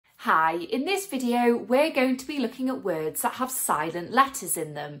Hi, in this video we're going to be looking at words that have silent letters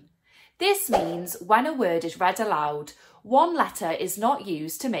in them. This means when a word is read aloud, one letter is not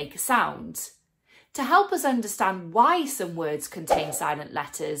used to make a sound. To help us understand why some words contain silent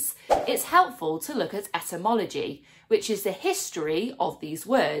letters, it's helpful to look at etymology, which is the history of these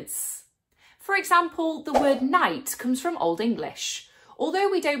words. For example, the word night comes from Old English. Although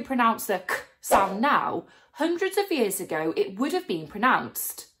we don't pronounce the k sound now, hundreds of years ago it would have been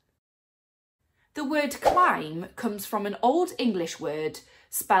pronounced. The word climb comes from an Old English word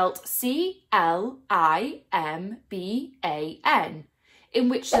spelt C-L-I-M-B-A-N, in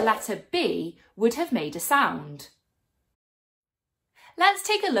which the letter B would have made a sound. Let's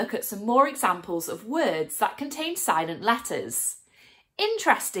take a look at some more examples of words that contain silent letters.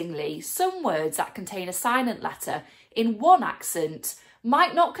 Interestingly, some words that contain a silent letter in one accent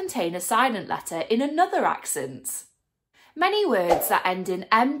might not contain a silent letter in another accent. Many words that end in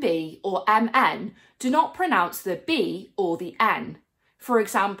MB or MN do not pronounce the B or the N. For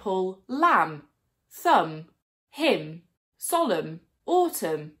example, lamb, thumb, hymn, solemn,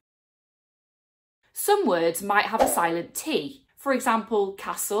 autumn. Some words might have a silent T. For example,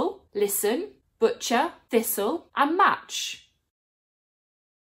 castle, listen, butcher, thistle, and match.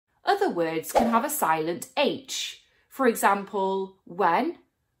 Other words can have a silent H. For example, when,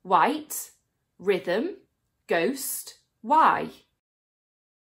 white, rhythm, ghost, why.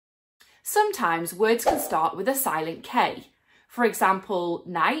 Sometimes words can start with a silent K. For example,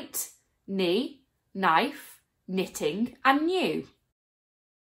 night, knee, knife, knitting, and new.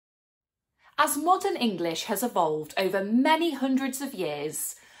 As modern English has evolved over many hundreds of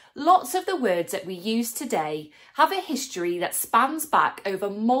years, lots of the words that we use today have a history that spans back over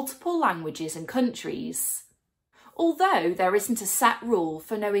multiple languages and countries. Although there isn't a set rule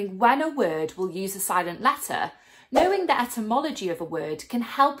for knowing when a word will use a silent letter, knowing the etymology of a word can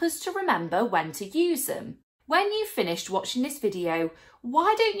help us to remember when to use them. When you've finished watching this video,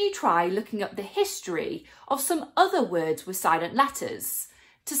 why don't you try looking up the history of some other words with silent letters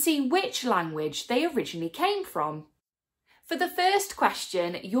to see which language they originally came from? For the first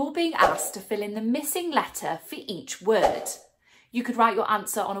question, you're being asked to fill in the missing letter for each word. You could write your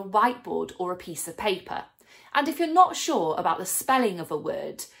answer on a whiteboard or a piece of paper. And if you're not sure about the spelling of a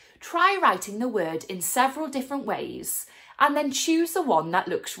word, try writing the word in several different ways and then choose the one that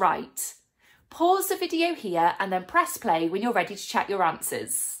looks right. Pause the video here and then press play when you're ready to check your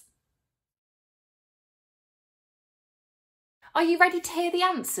answers. Are you ready to hear the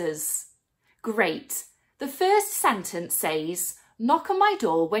answers? Great. The first sentence says, knock on my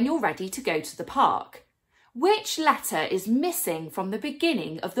door when you're ready to go to the park. Which letter is missing from the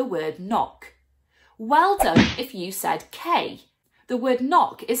beginning of the word knock? Well done if you said K. The word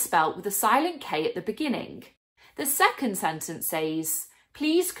knock is spelt with a silent K at the beginning. The second sentence says,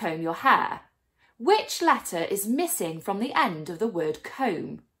 please comb your hair. Which letter is missing from the end of the word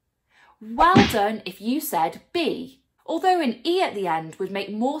comb? Well done if you said B. Although an E at the end would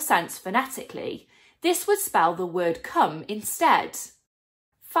make more sense phonetically, this would spell the word come instead.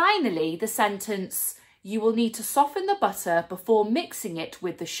 Finally, the sentence, you will need to soften the butter before mixing it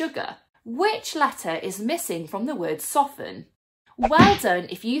with the sugar. Which letter is missing from the word soften? Well done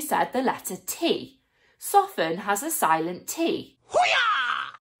if you said the letter T. Soften has a silent T.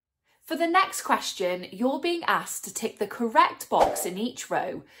 Hoo-yah! For the next question, you're being asked to tick the correct box in each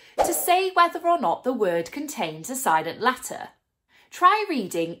row to say whether or not the word contains a silent letter. Try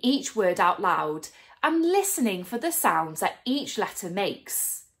reading each word out loud and listening for the sounds that each letter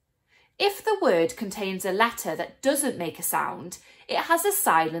makes. If the word contains a letter that doesn't make a sound, it has a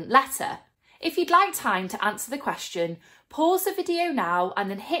silent letter. If you'd like time to answer the question, pause the video now and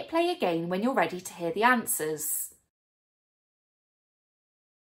then hit play again when you're ready to hear the answers.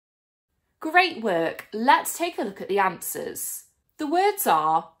 Great work, let's take a look at the answers. The words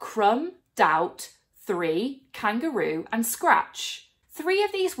are crumb, doubt, three, kangaroo and scratch. 3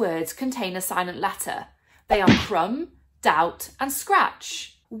 of these words contain a silent letter. They are crumb, doubt and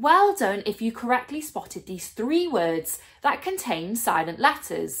scratch. Well done if you correctly spotted these 3 words that contain silent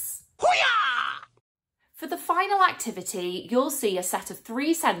letters. Hoo-yah! For the final activity, you'll see a set of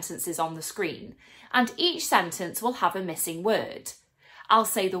 3 sentences on the screen, and each sentence will have a missing word. I'll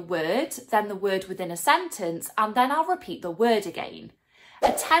say the word, then the word within a sentence, and then I'll repeat the word again.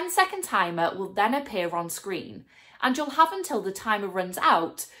 A 10-second timer will then appear on screen, and you'll have until the timer runs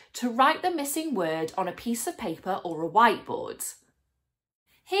out to write the missing word on a piece of paper or a whiteboard.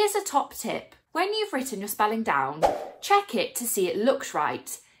 Here's a top tip. When you've written your spelling down, check it to see it looks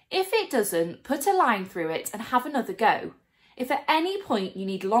right. If it doesn't, put a line through it and have another go. If at any point you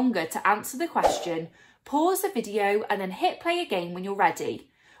need longer to answer the question, pause the video and then hit play again when you're ready.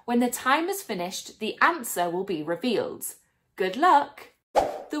 When the time is finished, the answer will be revealed. Good luck!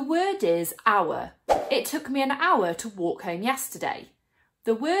 The word is hour. It took me an hour to walk home yesterday.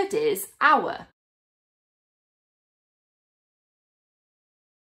 The word is hour.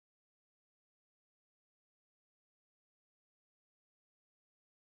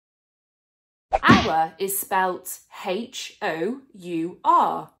 Hour is spelt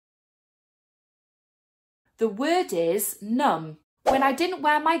H-O-U-R. The word is numb. When I didn't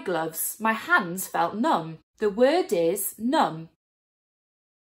wear my gloves, my hands felt numb. The word is numb.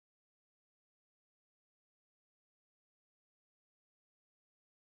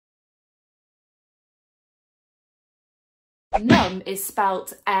 Numb is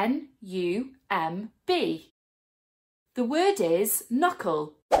spelt N-U-M-B. The word is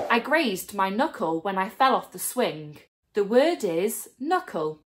knuckle. I grazed my knuckle when I fell off the swing. The word is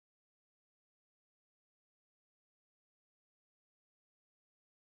knuckle.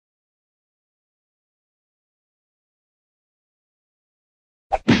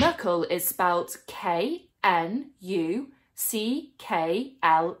 Knuckle is spelt K-N-U-C-K-L-E.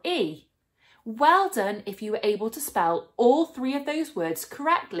 Well done if you were able to spell all 3 of those words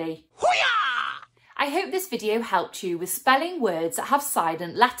correctly. Hoo-yah! I hope this video helped you with spelling words that have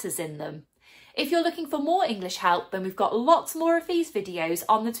silent letters in them. If you're looking for more English help, then we've got lots more of these videos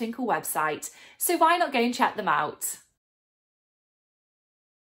on the Twinkl website, so why not go and check them out?